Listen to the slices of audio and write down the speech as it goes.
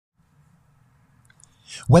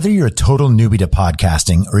Whether you're a total newbie to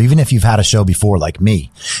podcasting or even if you've had a show before like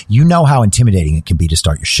me, you know how intimidating it can be to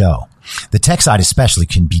start your show. The tech side especially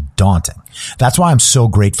can be daunting. That's why I'm so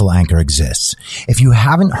grateful Anchor exists. If you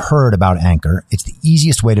haven't heard about Anchor, it's the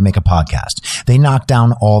easiest way to make a podcast. They knock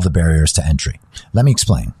down all the barriers to entry. Let me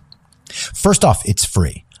explain. First off, it's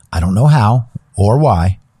free. I don't know how or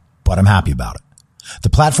why, but I'm happy about it. The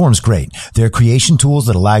platform's great. There are creation tools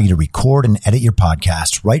that allow you to record and edit your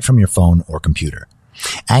podcast right from your phone or computer.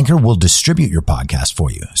 Anchor will distribute your podcast for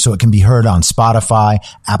you so it can be heard on Spotify,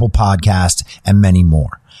 Apple Podcast, and many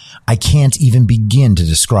more. I can't even begin to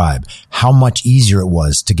describe how much easier it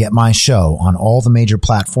was to get my show on all the major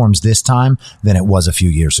platforms this time than it was a few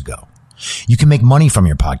years ago. You can make money from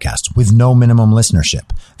your podcast with no minimum listenership.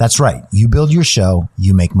 That's right. You build your show,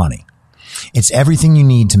 you make money. It's everything you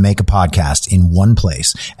need to make a podcast in one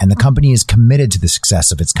place, and the company is committed to the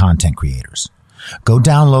success of its content creators. Go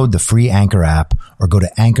download the free Anchor app or go to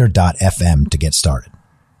anchor.fm to get started.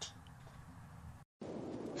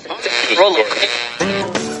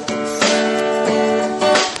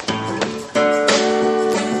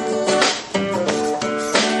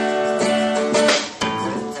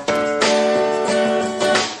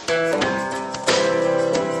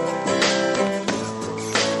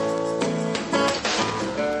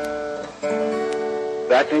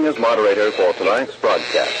 Acting as moderator for tonight's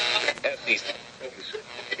broadcast.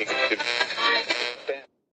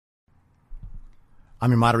 I'm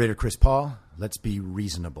your moderator, Chris Paul. Let's be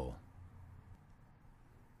reasonable.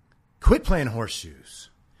 Quit playing horseshoes.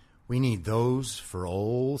 We need those for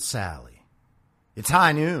old Sally. It's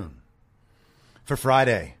high noon for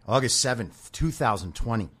Friday, August 7th,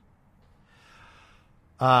 2020.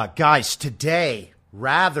 Guys, today,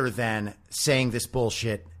 rather than saying this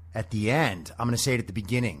bullshit at the end, I'm going to say it at the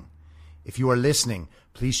beginning. If you are listening,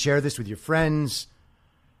 please share this with your friends.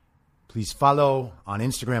 Please follow on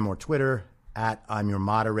Instagram or Twitter at I'm Your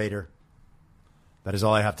Moderator. That is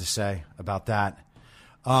all I have to say about that.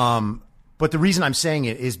 But the reason I'm saying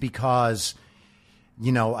it is because,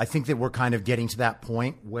 I think that we're kind of getting to that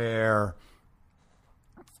point where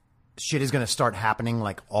shit is going to start happening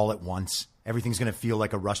like all at once. Everything's going to feel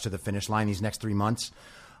like a rush to the finish line these next 3 months.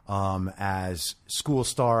 As school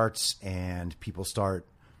starts and people start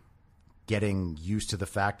getting used to the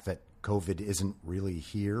fact that COVID isn't really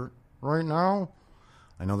here right now.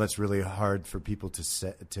 I know that's really hard for people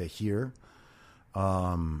to hear,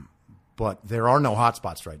 but there are no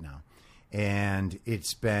hotspots right now. And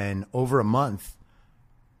it's been over a month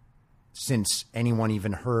since anyone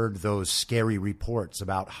even heard those scary reports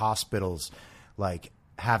about hospitals like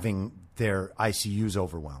having their ICUs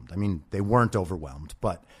overwhelmed. I mean, they weren't overwhelmed,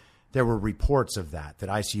 but there were reports of that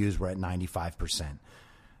ICUs were at 95%.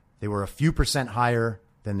 They were a few percent higher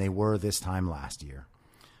than they were this time last year.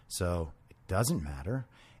 So it doesn't matter.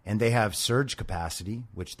 And they have surge capacity,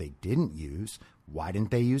 which they didn't use. Why didn't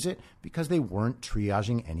they use it? Because they weren't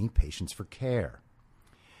triaging any patients for care.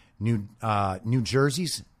 New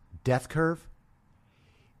Jersey's death curve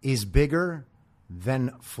is bigger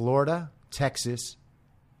than Florida, Texas,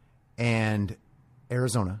 and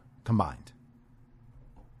Arizona combined,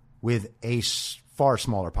 with a far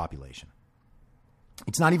smaller population.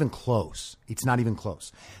 It's not even close. It's not even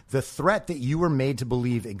close. The threat that you were made to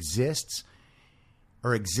believe exists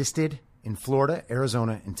or existed in Florida,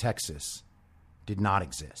 Arizona, and Texas did not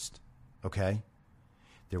exist. Okay?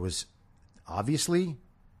 There was obviously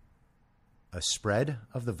a spread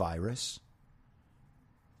of the virus.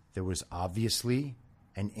 There was obviously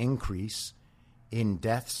an increase in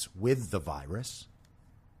deaths with the virus.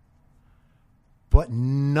 But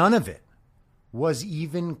none of it was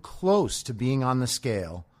even close to being on the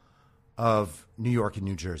scale of New York and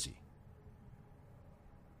New Jersey.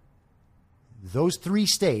 Those three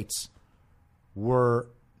states were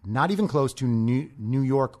not even close to New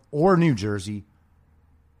York or New Jersey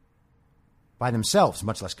by themselves,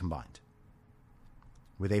 much less combined,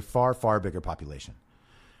 with a far, far bigger population.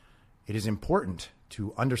 It is important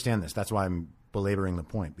to understand this. That's why I'm belaboring the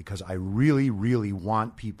point, because I really, really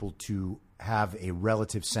want people to have a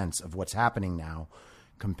relative sense of what's happening now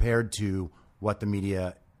compared to what the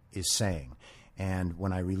media is saying. And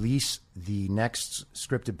when I release the next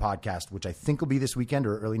scripted podcast, which I think will be this weekend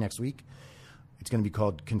or early next week, it's going to be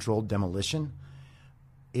called Controlled Demolition.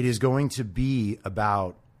 It is going to be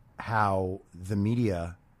about how the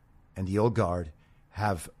media and the old guard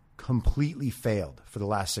have completely failed for the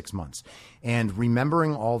last 6 months. And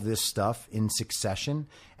remembering all this stuff in succession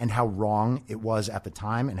and how wrong it was at the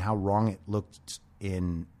time and how wrong it looked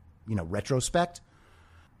in, retrospect,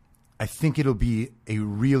 I think it'll be a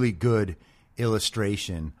really good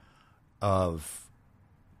illustration of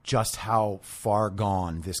just how far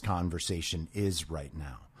gone this conversation is right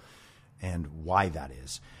now and why that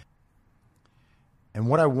is. And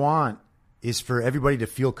what I want is for everybody to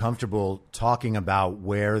feel comfortable talking about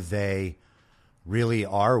where they really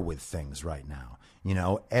are with things right now. You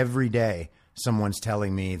know, every day someone's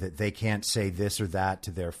telling me that they can't say this or that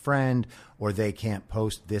to their friend, or they can't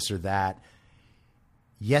post this or that.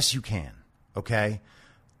 Yes, you can. Okay.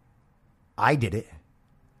 I did it.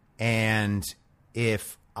 And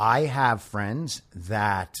if I have friends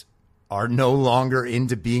that are no longer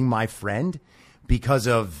into being my friend because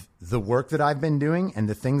of the work that I've been doing and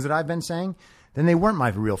the things that I've been saying, then they weren't my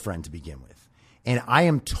real friend to begin with. And I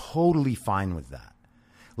am totally fine with that.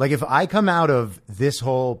 Like, if I come out of this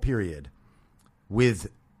whole period with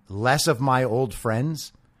less of my old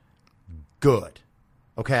friends, good.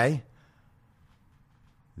 Okay?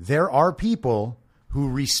 There are people who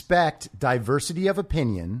respect diversity of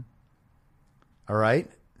opinion. All right?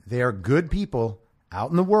 They are good people out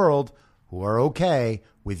in the world who are okay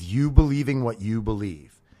with you believing what you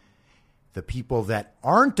believe. The people that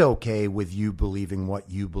aren't okay with you believing what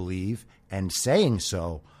you believe and saying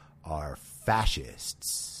so are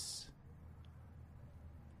fascists.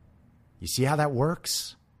 You see how that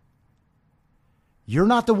works? You're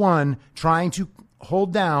not the one trying to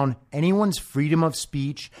hold down anyone's freedom of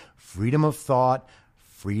speech, freedom of thought,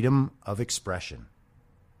 freedom of expression.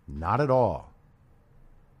 Not at all.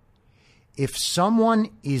 If someone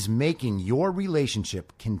is making your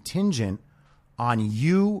relationship contingent on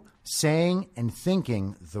you saying and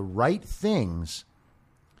thinking the right things,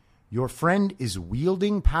 your friend is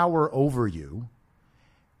wielding power over you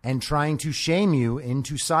and trying to shame you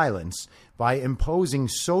into silence by imposing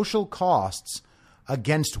social costs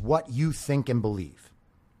against what you think and believe.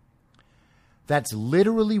 That's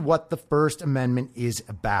literally what the First Amendment is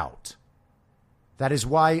about. That is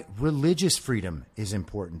why religious freedom is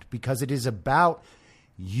important, because it is about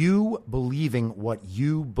you believing what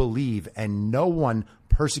you believe and no one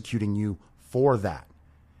persecuting you for that.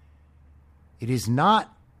 It is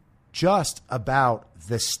not just about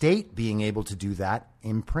the state being able to do that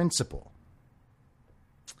in principle.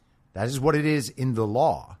 That is what it is in the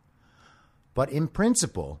law. But in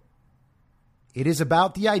principle, it is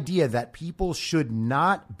about the idea that people should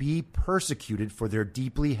not be persecuted for their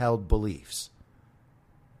deeply held beliefs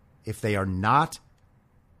if they are not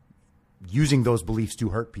using those beliefs to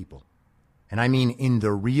hurt people. And I mean in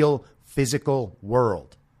the real physical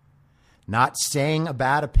world, not saying a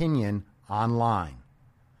bad opinion online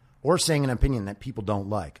or saying an opinion that people don't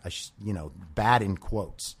like, bad in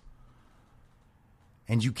quotes.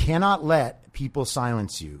 And you cannot let people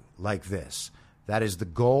silence you like this. That is the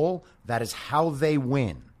goal. That is how they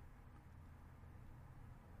win.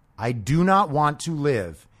 I do not want to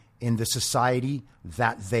live in the society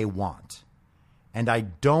that they want. And I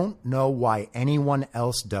don't know why anyone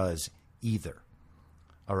else does either.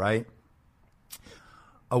 All right?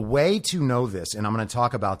 A way to know this, and I'm going to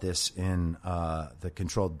talk about this in the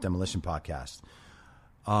Controlled Demolition podcast.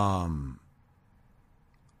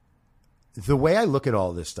 The way I look at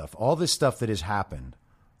all this stuff that has happened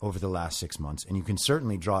over the last 6 months, and you can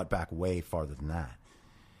certainly draw it back way farther than that.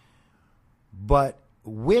 But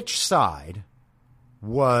which side's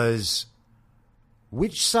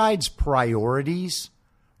priorities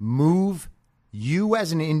move you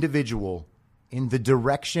as an individual in the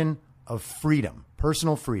direction of freedom,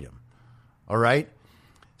 personal freedom? All right.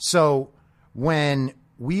 So when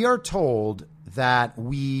we are told that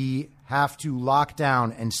we have to lock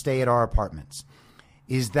down and stay at our apartments,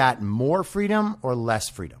 is that more freedom or less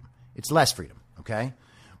freedom? It's less freedom. Okay.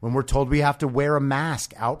 When we're told we have to wear a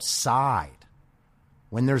mask outside,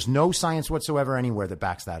 when there's no science whatsoever anywhere that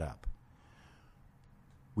backs that up,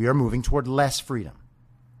 we are moving toward less freedom.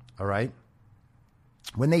 All right.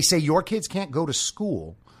 When they say your kids can't go to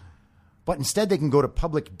school, but instead they can go to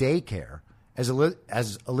public daycare, as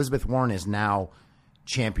Elizabeth Warren is now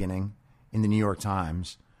championing in the New York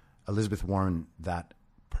Times, Elizabeth Warren, that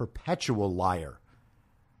perpetual liar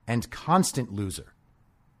and constant loser.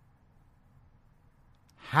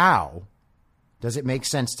 How does it make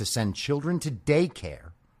sense to send children to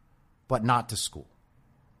daycare but not to school?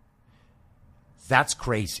 That's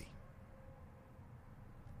crazy.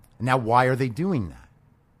 Now, why are they doing that?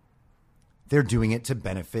 They're doing it to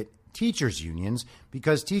benefit teachers' unions,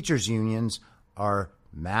 because teachers' unions are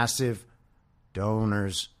massive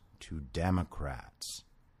donors to Democrats.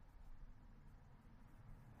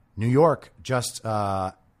 New York, just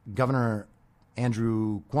Governor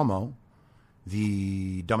Andrew Cuomo,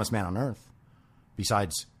 the dumbest man on earth,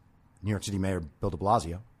 besides New York City Mayor Bill de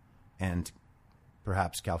Blasio and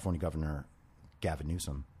perhaps California Governor Gavin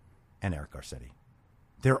Newsom and Eric Garcetti.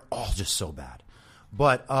 They're all just so bad.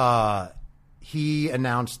 But he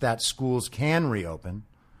announced that schools can reopen,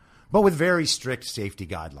 but with very strict safety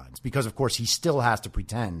guidelines, because, of course, he still has to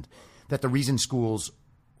pretend that the reason schools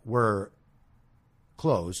were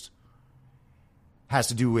closed has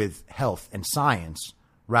to do with health and science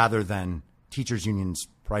rather than teachers' unions'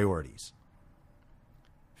 priorities.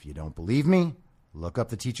 If you don't believe me, look up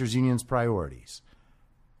the teachers' unions' priorities.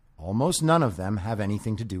 Almost none of them have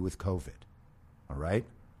anything to do with COVID. All right?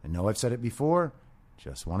 I know I've said it before.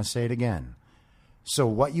 Just want to say it again. So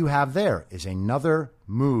what you have there is another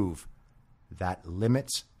move that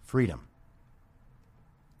limits freedom.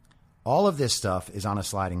 All of this stuff is on a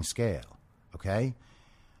sliding scale, okay?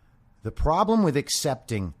 The problem with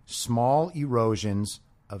accepting small erosions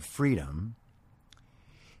of freedom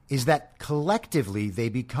is that collectively they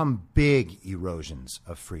become big erosions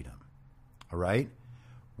of freedom, all right?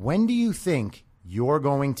 When do you think you're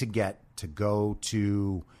going to get to go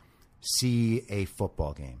to see a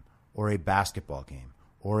football game or a basketball game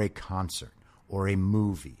or a concert or a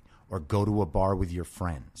movie or go to a bar with your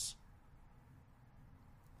friends?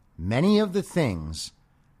 Many of the things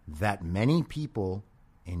that many people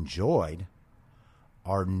enjoyed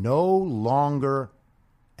are no longer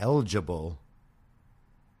eligible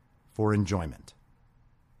for enjoyment.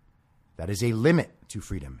 That is a limit to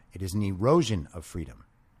freedom. It is an erosion of freedom.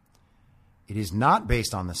 It is not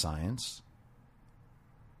based on the science.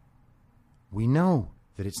 We know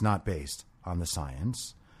that it's not based on the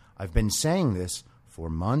science. I've been saying this for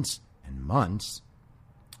months and months.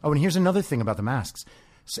 Oh, and here's another thing about the masks.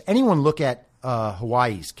 So anyone look at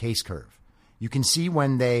Hawaii's case curve. You can see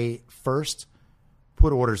when they first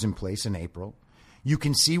put orders in place in April. You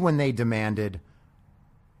can see when they demanded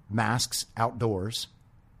masks outdoors.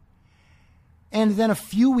 And then a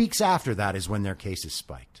few weeks after that is when their cases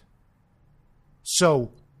spiked.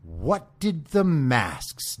 So what did the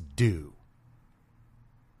masks do?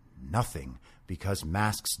 Nothing, because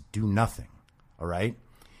masks do nothing. All right?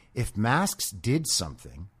 If masks did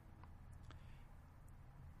something,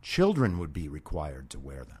 children would be required to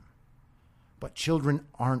wear them. But children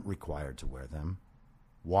aren't required to wear them.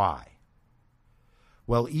 Why?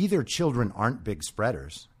 Well, either children aren't big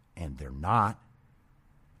spreaders, and they're not,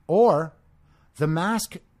 or the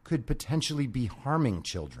mask could potentially be harming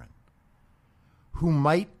children who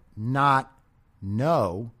might not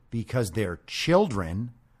know, because they're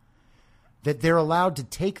children, that they're allowed to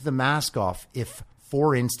take the mask off if,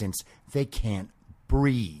 for instance, they can't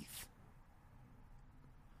breathe.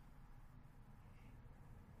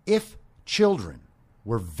 If children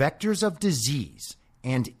were vectors of disease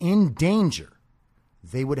and in danger,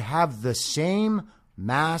 they would have the same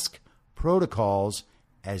mask protocols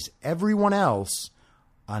as everyone else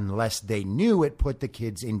unless they knew it put the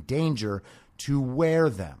kids in danger to wear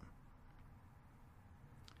them.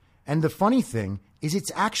 And the funny thing is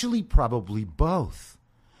it's actually probably both.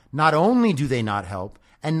 Not only do they not help,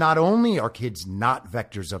 and not only are kids not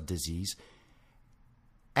vectors of disease,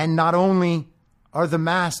 and not only are the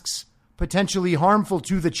masks potentially harmful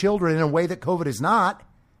to the children in a way that COVID is not,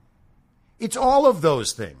 it's all of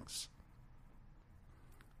those things.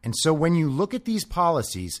 And so when you look at these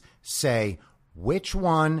policies, say, which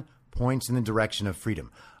one points in the direction of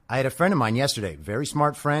freedom? I had a friend of mine yesterday, very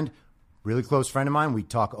smart friend, really close friend of mine. We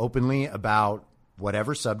talk openly about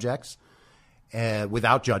whatever subjects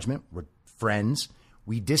without judgment. We're friends.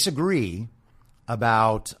 We disagree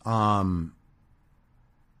about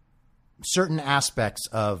certain aspects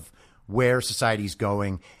of where society's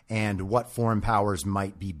going and what foreign powers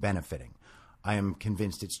might be benefiting. I am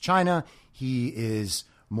convinced it's China. He is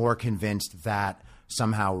more convinced that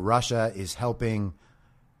somehow Russia is helping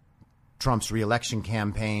Trump's reelection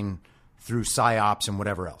campaign through psyops and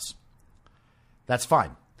whatever else. That's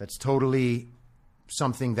fine. That's totally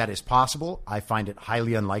something that is possible. I find it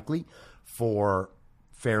highly unlikely for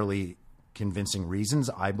fairly convincing reasons,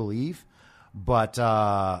 I believe. But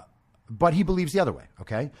he believes the other way,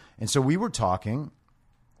 okay? And so we were talking,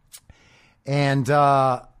 and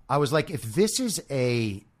I was like, if this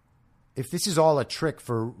is all a trick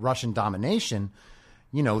for Russian domination,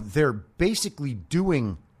 you know, they're basically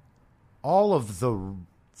doing all of the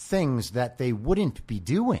things that they wouldn't be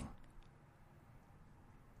doing.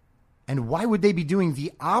 And why would they be doing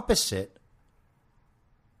the opposite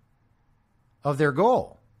of their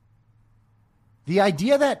goal? The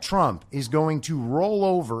idea that Trump is going to roll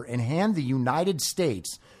over and hand the United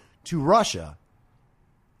States to Russia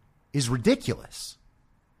is ridiculous.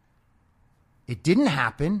 It didn't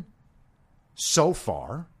happen so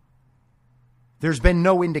far. There's been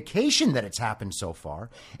no indication that it's happened so far.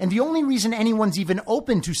 And the only reason anyone's even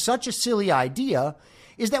open to such a silly idea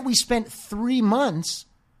is that we spent 3 months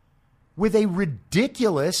with a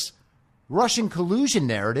ridiculous Russian collusion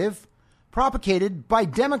narrative propagated by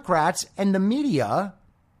Democrats and the media.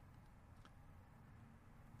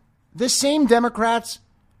 The same Democrats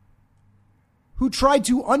who tried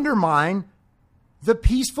to undermine the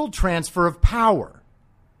peaceful transfer of power.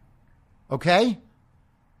 Okay?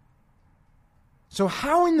 So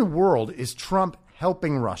how in the world is Trump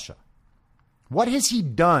helping Russia? What has he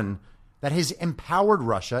done that has empowered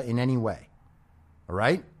Russia in any way? All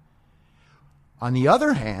right? On the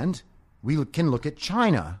other hand, we can look at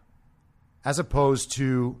China as opposed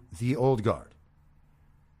to the old guard.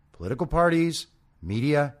 Political parties,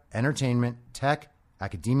 media, entertainment, tech,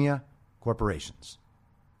 academia, corporations.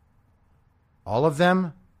 All of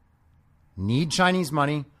them need Chinese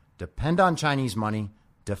money, depend on Chinese money,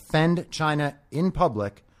 defend China in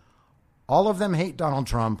public. All of them hate Donald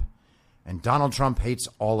Trump, and Donald Trump hates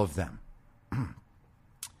all of them.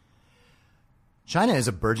 China is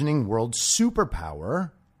a burgeoning world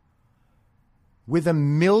superpower with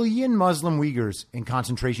 1 million Muslim Uyghurs in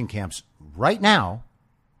concentration camps right now,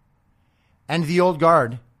 and the old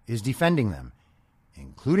guard is defending them,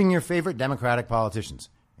 including your favorite Democratic politicians,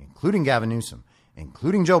 including Gavin Newsom,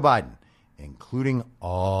 including Joe Biden, including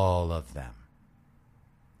all of them.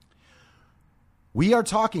 We are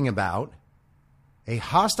talking about a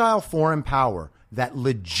hostile foreign power that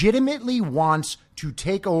legitimately wants to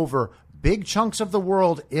take over big chunks of the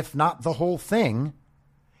world, if not the whole thing,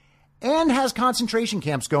 and has concentration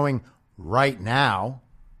camps going right now,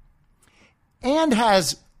 and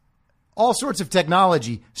has all sorts of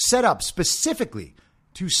technology set up specifically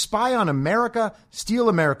to spy on America, steal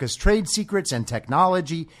America's trade secrets and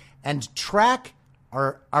technology, and track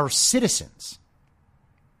our citizens.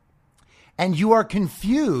 And you are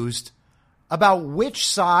confused about which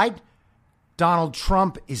side Donald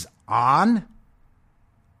Trump is on?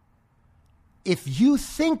 If you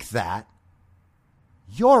think that,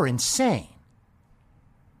 you're insane.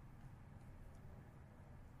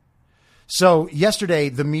 So yesterday,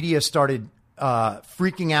 the media started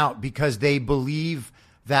freaking out because they believe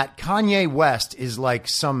that Kanye West is like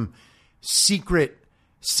some secret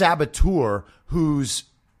saboteur who's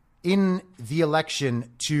in the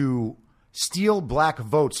election to steal black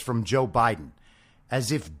votes from Joe Biden,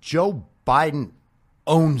 as if Joe Biden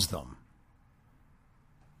owns them.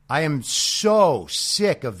 I am so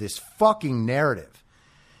sick of this fucking narrative.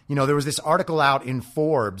 You know, there was this article out in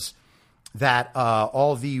Forbes that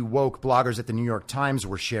all the woke bloggers at the New York Times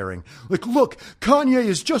were sharing. Like, look, Kanye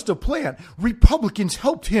is just a plant. Republicans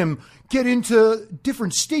helped him get into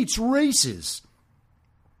different states' races.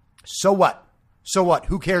 So what? So what?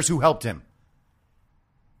 Who cares who helped him?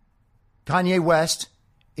 Kanye West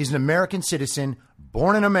is an American citizen,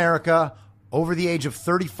 born in America, over the age of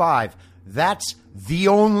 35. That's the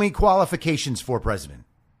only qualifications for president.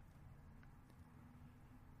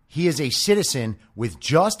 He is a citizen with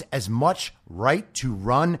just as much right to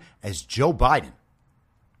run as Joe Biden.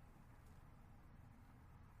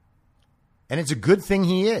 And it's a good thing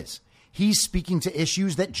he is. He's speaking to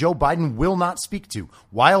issues that Joe Biden will not speak to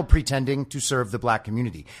while pretending to serve the black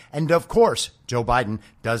community. And of course, Joe Biden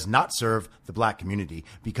does not serve the black community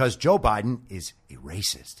because Joe Biden is a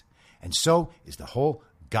racist. And so is the whole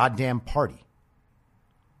goddamn party.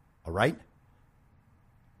 All right?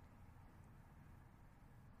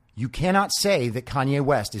 You cannot say that Kanye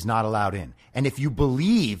West is not allowed in. And if you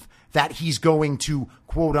believe that he's going to,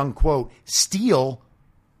 quote unquote, steal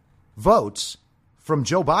votes from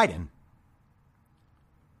Joe Biden,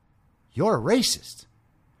 you're a racist.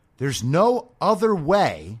 There's no other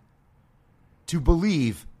way to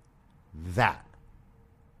believe that.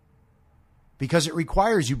 Because it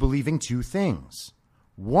requires you believing two things.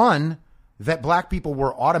 One, that black people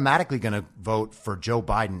were automatically going to vote for Joe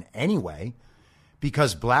Biden anyway,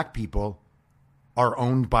 because black people are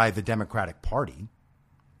owned by the Democratic Party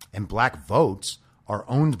and black votes are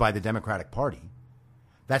owned by the Democratic Party.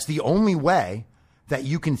 That's the only way that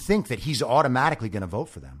you can think that he's automatically going to vote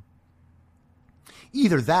for them.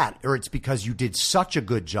 Either that, or it's because you did such a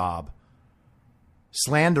good job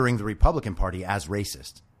slandering the Republican Party as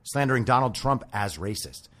racist, slandering Donald Trump as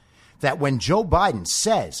racist, that when Joe Biden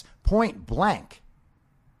says point blank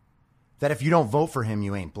that if you don't vote for him,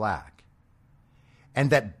 you ain't black, and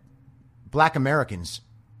that black Americans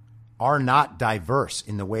are not diverse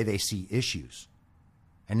in the way they see issues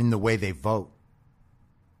and in the way they vote.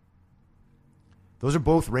 Those are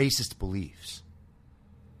both racist beliefs.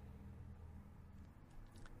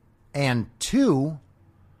 And two,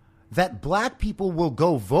 that black people will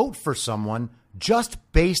go vote for someone just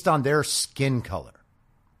based on their skin color.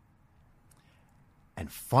 And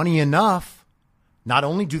funny enough, not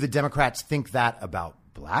only do the Democrats think that about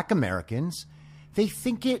Black Americans, they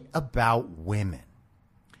think it about women.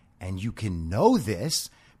 And you can know this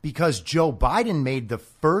because Joe Biden made the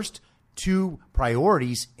first two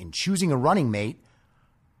priorities in choosing a running mate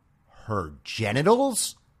her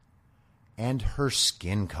genitals and her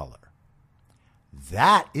skin color.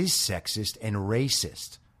 That is sexist and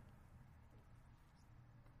racist.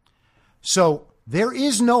 So there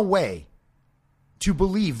is no way to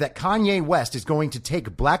believe that Kanye West is going to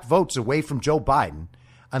take black votes away from Joe Biden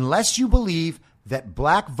unless you believe that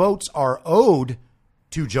black votes are owed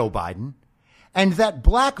to Joe Biden and that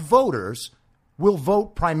black voters will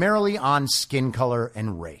vote primarily on skin color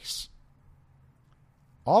and race.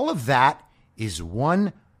 All of that is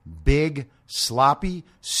one big sloppy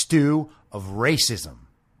stew of racism.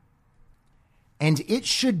 And it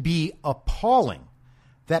should be appalling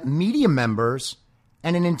that media members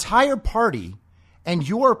and an entire party and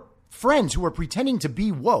your friends who are pretending to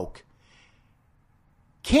be woke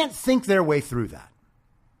can't think their way through that.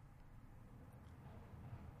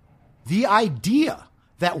 The idea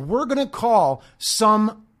that we're going to call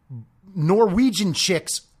some Norwegian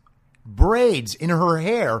chick's braids in her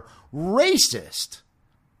hair racist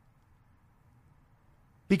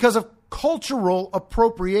because of cultural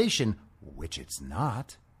appropriation, which it's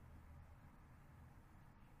not.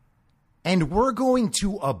 And we're going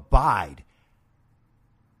to abide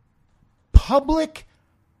public,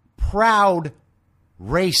 proud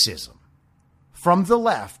racism from the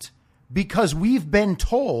left because we've been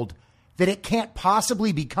told that it can't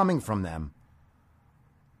possibly be coming from them.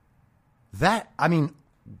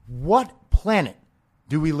 What planet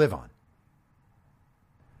do we live on?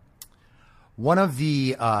 One of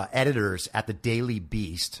the editors at the Daily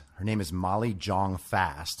Beast, her name is Molly Jong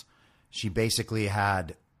Fast. She basically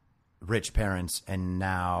had rich parents and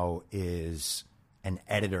now is an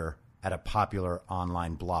editor at a popular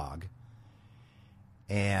online blog.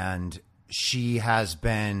 And she has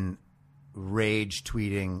been rage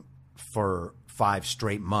tweeting for 5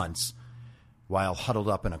 straight months while huddled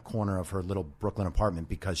up in a corner of her little Brooklyn apartment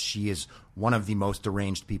because she is one of the most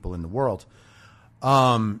deranged people in the world.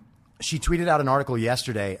 She tweeted out an article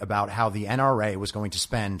yesterday about how the NRA was going to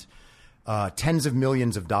spend tens of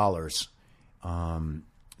millions of dollars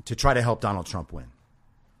to try to help Donald Trump win.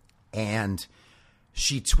 And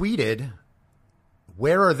she tweeted,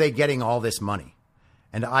 "Where are they getting all this money?"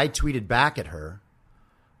 And I tweeted back at her,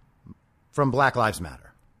 "From Black Lives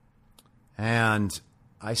Matter." And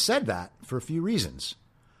I said that for a few reasons.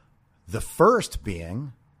 The first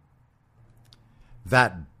being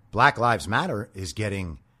that Black Lives Matter is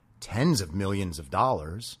getting tens of millions of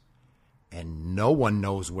dollars and no one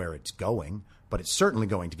knows where it's going, but it's certainly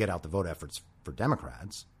going to get out the vote efforts for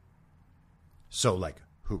Democrats. So,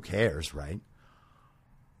 who cares, right?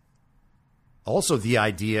 Also, the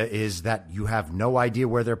idea is that you have no idea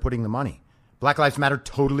where they're putting the money. Black Lives Matter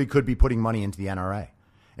totally could be putting money into the NRA.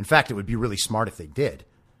 In fact, it would be really smart if they did.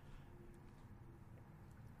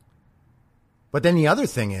 But then the other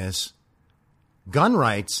thing is, gun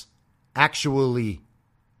rights actually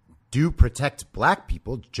do protect black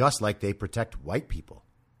people just like they protect white people.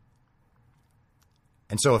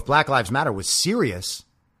 And so if Black Lives Matter was serious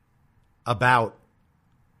about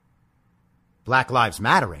Black Lives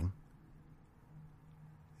Mattering,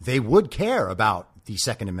 they would care about the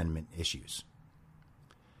Second Amendment issues.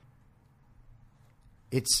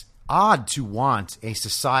 It's odd to want a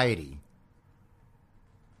society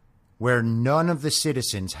where none of the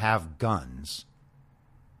citizens have guns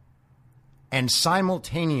and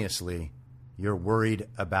simultaneously you're worried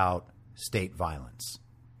about state violence.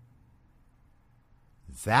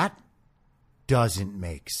 That doesn't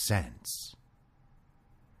make sense.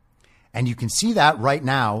 And you can see that right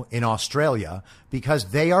now in Australia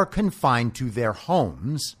because they are confined to their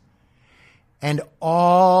homes. And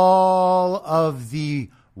all of the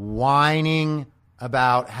whining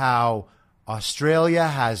about how Australia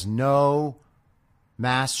has no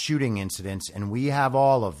mass shooting incidents and we have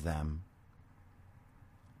all of them.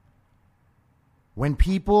 When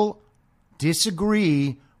people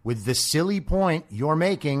disagree with the silly point you're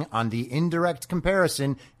making on the indirect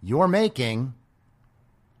comparison you're making,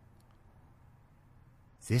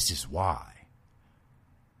 this is why.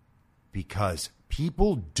 Because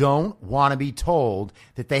people don't want to be told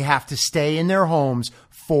that they have to stay in their homes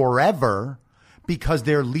forever because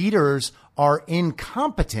their leaders are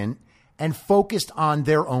incompetent and focused on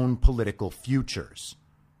their own political futures.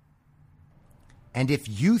 And if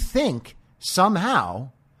you think somehow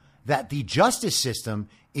that the justice system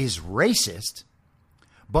is racist,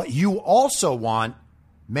 but you also want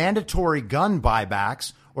mandatory gun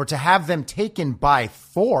buybacks or to have them taken by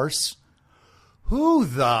force, who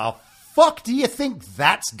the fuck do you think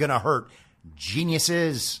that's going to hurt?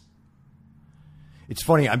 Geniuses. It's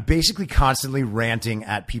funny. I'm basically constantly ranting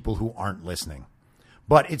at people who aren't listening.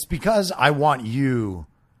 But it's because I want you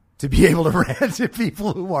to be able to rant at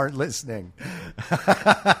people who aren't listening.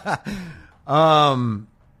 Oh,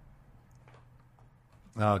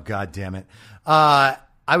 God damn it. I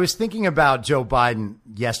was thinking about Joe Biden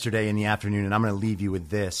yesterday in the afternoon, and I'm going to leave you with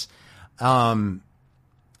this. And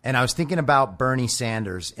I was thinking about Bernie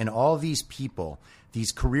Sanders and all these people,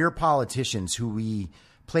 these career politicians who we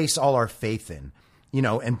place all our faith in, you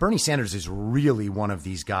know, and Bernie Sanders is really one of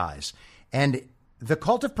these guys. And the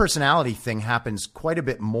cult of personality thing happens quite a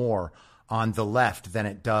bit more on the left than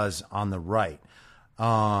it does on the right.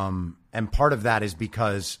 And part of that is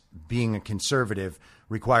because being a conservative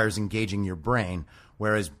requires engaging your brain,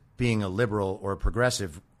 whereas being a liberal or a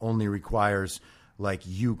progressive only requires like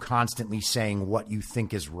you constantly saying what you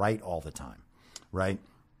think is right all the time, right?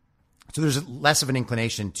 So there's less of an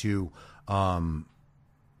inclination to form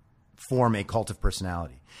a cult of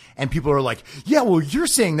personality. And people are like, yeah, well, you're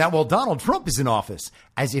saying that while Donald Trump is in office,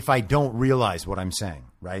 as if I don't realize what I'm saying,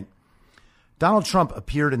 right? Donald Trump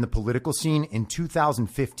appeared in the political scene in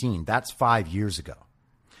 2015. That's 5 years ago.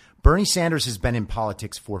 Bernie Sanders has been in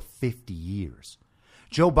politics for 50 years.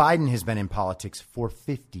 Joe Biden has been in politics for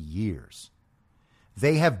 50 years.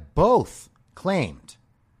 They have both claimed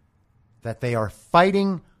that they are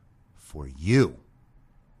fighting for you.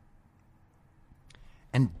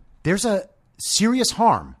 And there's a serious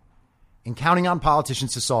harm in counting on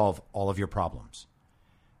politicians to solve all of your problems.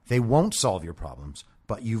 They won't solve your problems,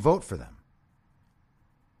 but you vote for them.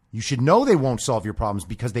 You should know they won't solve your problems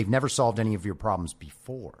because they've never solved any of your problems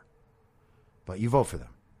before, but you vote for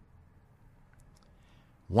them.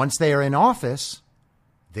 Once they are in office,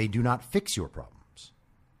 they do not fix your problems.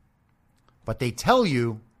 But they tell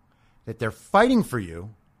you that they're fighting for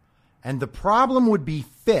you, and the problem would be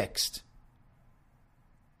fixed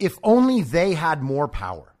if only they had more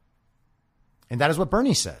power. And that is what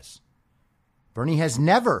Bernie says. Bernie has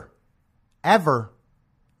never, ever,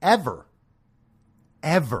 ever,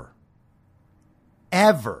 ever,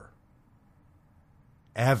 ever,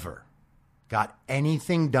 ever got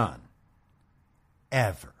anything done.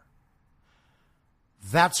 Ever.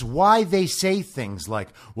 That's why they say things like,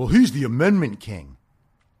 well, he's the amendment king.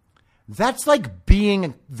 That's like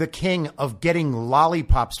being the king of getting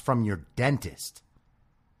lollipops from your dentist.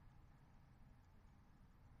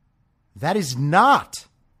 That is not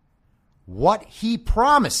what he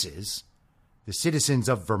promises the citizens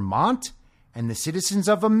of Vermont and the citizens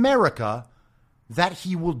of America that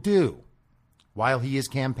he will do while he is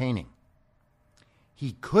campaigning.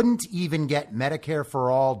 He couldn't even get Medicare for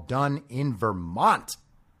All done in Vermont.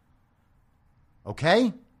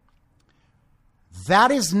 Okay? That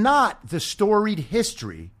is not the storied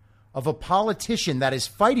history of a politician that is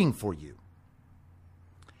fighting for you.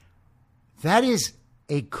 That is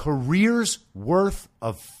a career's worth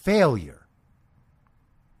of failure.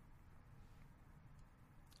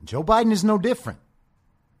 Joe Biden is no different.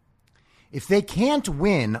 If they can't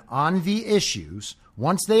win on the issues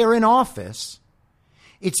once they are in office,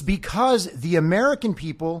 it's because the American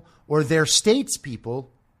people or their states'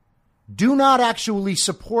 people do not actually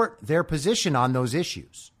support their position on those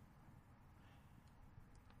issues.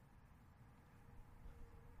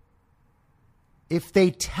 If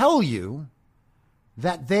they tell you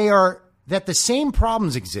that that the same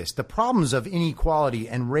problems exist, the problems of inequality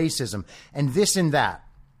and racism and this and that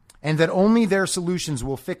only their solutions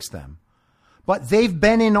will fix them, but they've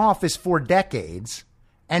been in office for decades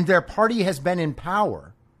and their party has been in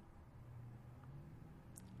power,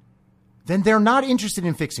 then they're not interested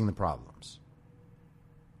in fixing the problems.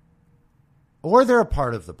 Or they're a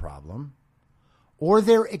part of the problem, or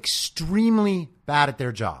they're extremely bad at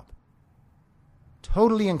their job.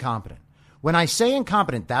 Totally incompetent. When I say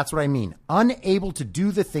incompetent, that's what I mean. Unable to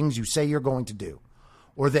do the things you say you're going to do,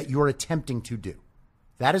 or that you're attempting to do.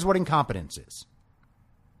 That is what incompetence is.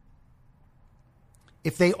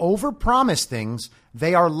 If they overpromise things,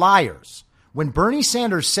 they are liars. When Bernie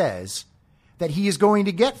Sanders says that he is going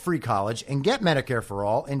to get free college and get Medicare for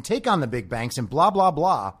all and take on the big banks and blah, blah,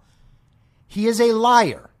 blah, he is a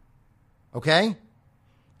liar. Okay?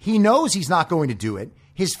 He knows he's not going to do it.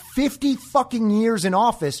 His 50 fucking years in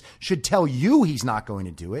office should tell you he's not going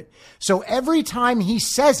to do it. So every time he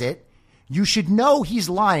says it, you should know he's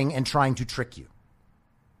lying and trying to trick you.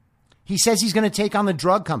 He says he's going to take on the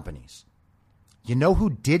drug companies. You know who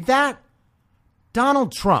did that?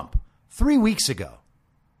 Donald Trump, 3 weeks ago.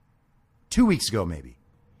 2 weeks ago, maybe.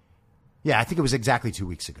 Yeah, I think it was exactly 2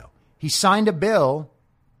 weeks ago. He signed a bill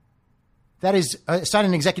that is, signed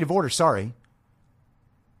an executive order, sorry,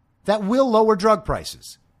 that will lower drug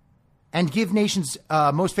prices and give nations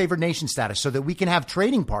most favored nation status so that we can have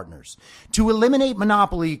trading partners to eliminate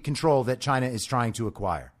monopoly control that China is trying to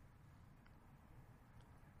acquire.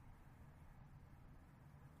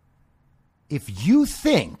 If you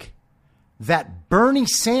think that Bernie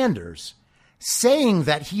Sanders saying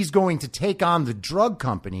that he's going to take on the drug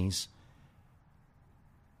companies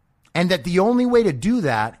and that the only way to do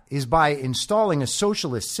that is by installing a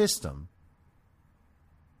socialist system,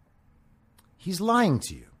 he's lying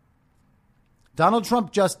to you. Donald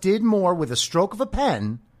Trump just did more with a stroke of a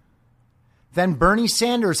pen than Bernie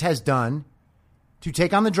Sanders has done to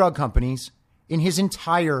take on the drug companies in his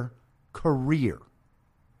entire career.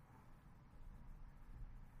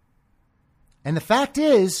 And the fact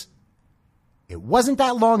is, it wasn't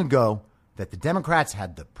that long ago that the Democrats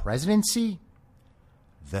had the presidency,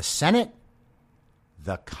 the Senate,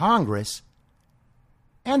 the Congress,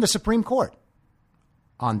 and the Supreme Court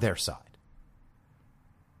on their side.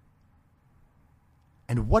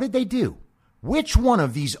 And what did they do? Which one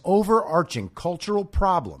of these overarching cultural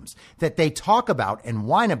problems that they talk about and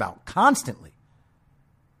whine about constantly,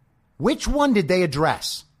 which one did they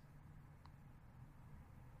address?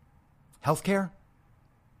 Healthcare?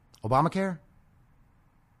 Obamacare?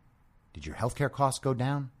 Did your healthcare costs go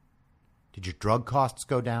down? Did your drug costs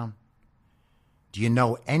go down? Do you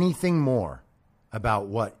know anything more about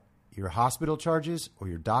what your hospital charges or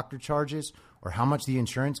your doctor charges or how much the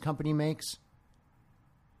insurance company makes?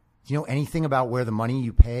 Do you know anything about where the money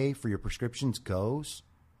you pay for your prescriptions goes?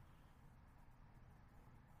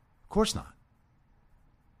 Of course not.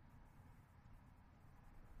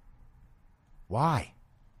 Why?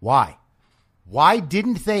 Why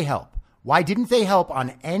didn't they help? Why didn't they help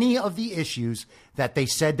on any of the issues that they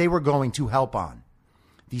said they were going to help on?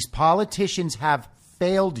 These politicians have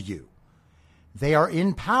failed you. They are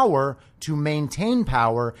in power to maintain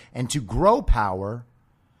power and to grow power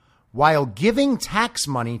while giving tax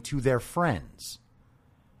money to their friends.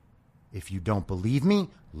 If you don't believe me,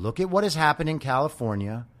 look at what has happened in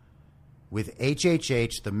California with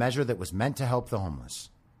HHH, the measure that was meant to help the homeless.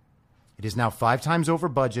 It is now 5 times over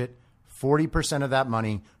budget. 40% of that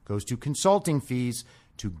money goes to consulting fees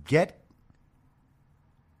to get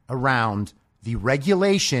around the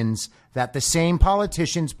regulations that the same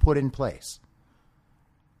politicians put in place.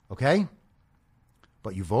 Okay?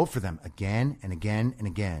 But you vote for them again and again and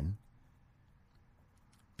again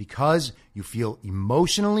because you feel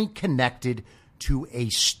emotionally connected to a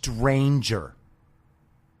stranger.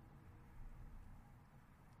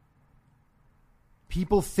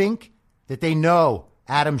 People think that they know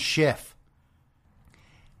Adam Schiff,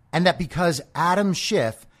 and that because Adam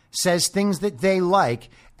Schiff says things that they like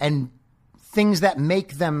and things that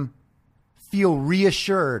make them feel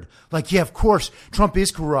reassured, like, yeah, of course, Trump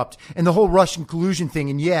is corrupt and the whole Russian collusion thing.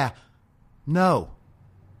 And yeah, no,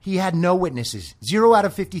 he had no witnesses. 0 out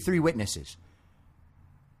of 53 witnesses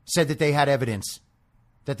said that they had evidence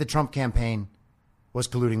that the Trump campaign was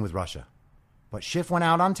colluding with Russia. But Schiff went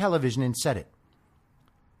out on television and said it.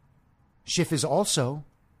 Schiff is also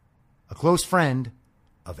a close friend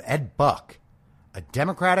of Ed Buck, a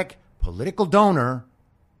Democratic political donor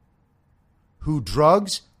who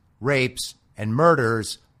drugs, rapes, and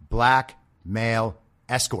murders black male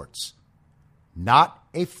escorts. Not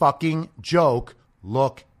a fucking joke.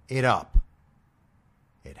 Look it up.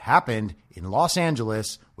 It happened in Los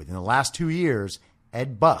Angeles within the last 2 years.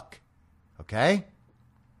 Ed Buck. Okay?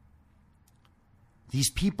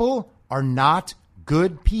 These people are not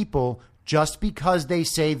good people just because they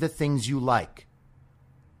say the things you like.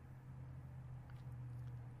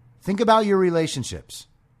 Think about your relationships.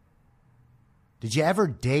 Did you ever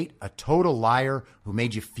date a total liar who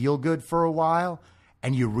made you feel good for a while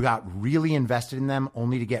and you got really invested in them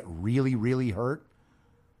only to get really, really hurt?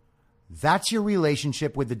 That's your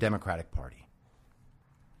relationship with the Democratic Party.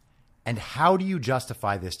 And how do you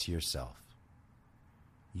justify this to yourself?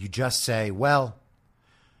 You just say, well,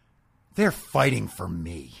 they're fighting for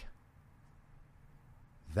me.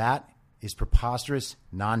 That is preposterous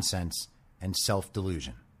nonsense and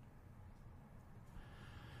self-delusion.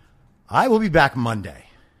 I will be back Monday.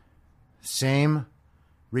 Same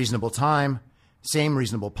reasonable time, same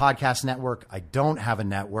reasonable podcast network. I don't have a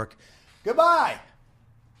network. Goodbye.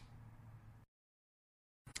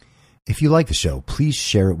 If you like the show, please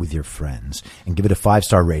share it with your friends and give it a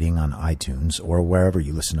 5-star rating on iTunes or wherever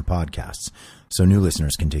you listen to podcasts so new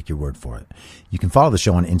listeners can take your word for it. You can follow the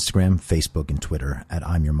show on Instagram, Facebook, and Twitter at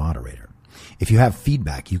I'm Your Moderator. If you have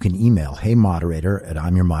feedback, you can email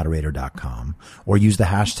heymoderator@imyourmoderator.com or use the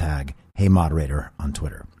hashtag HeyModerator on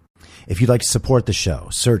Twitter. If you'd like to support the show,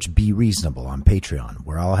 search Be Reasonable on Patreon,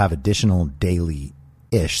 where I'll have additional daily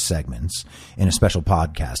ish segments in a special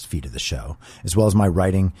podcast feed of the show, as well as my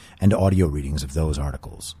writing and audio readings of those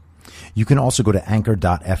articles. You can also go to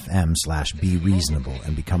anchor.fm/bereasonable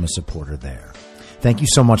and become a supporter there. Thank you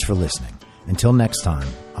so much for listening. Until next time,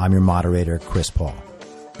 I'm your moderator, Chris Paul.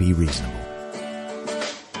 Be reasonable.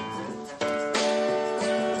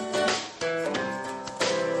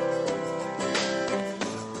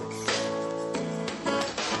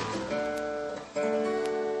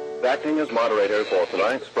 Acting as moderator for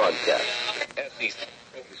tonight's broadcast.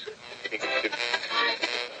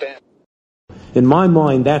 In my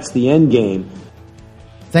mind, that's the end game.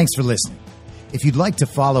 Thanks for listening. If you'd like to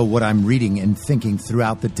follow what I'm reading and thinking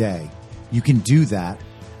throughout the day, you can do that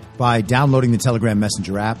by downloading the Telegram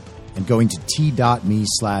Messenger app and going to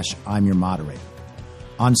t.me/I'm your moderator.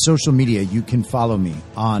 On social media, you can follow me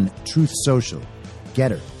on Truth Social,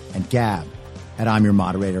 Getter, and Gab at I'm your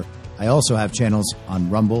moderator. I also have channels on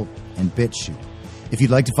Rumble and BitChute. If you'd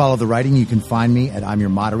like to follow the writing, you can find me at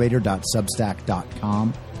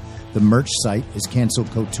imyourmoderator.substack.com. The merch site is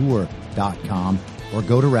cancelcouture.com, or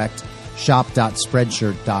go direct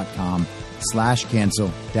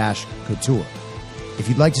shop.spreadshirt.com/cancel-couture. If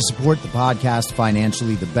you'd like to support the podcast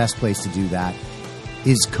financially, the best place to do that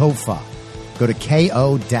is Ko-Fi. Go to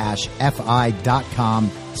ko-fi.com/I'm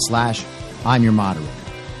your moderator.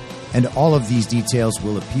 And all of these details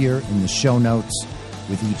will appear in the show notes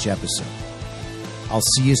with each episode. I'll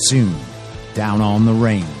see you soon down on the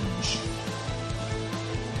range.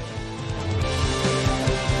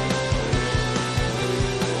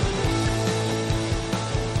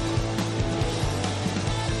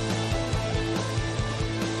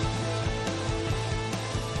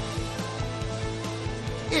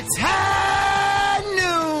 It's